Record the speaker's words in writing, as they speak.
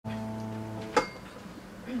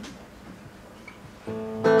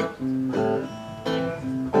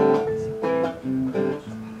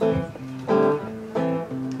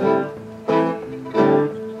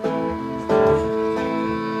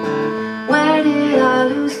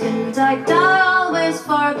lose contact. I always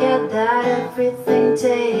forget that everything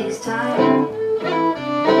takes time.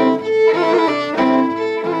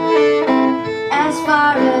 As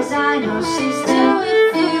far as I know, she's still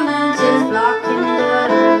with you and she's blocking the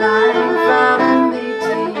line from me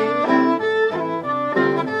to you.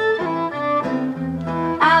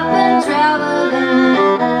 I've been traveling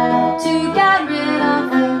to get rid of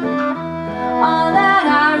him. All that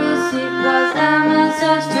I received was a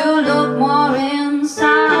message to look more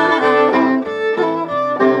inside.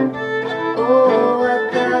 Oh, what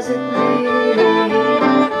does it mean?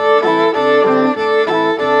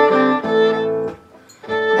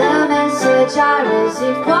 The message I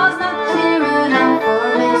received was not clear enough for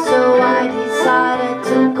me, so I decided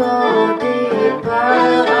to go deeper.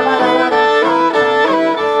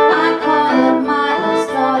 I called up my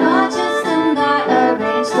astrologist and I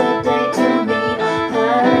arranged a date to meet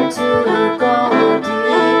her to go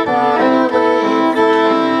deeper with her.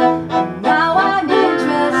 And now I'm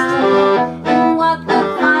interested in what the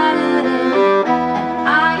finding is.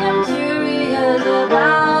 I am curious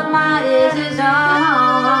about my decision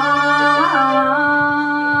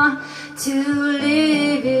to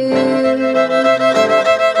leave you,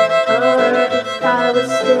 or if I would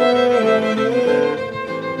stay.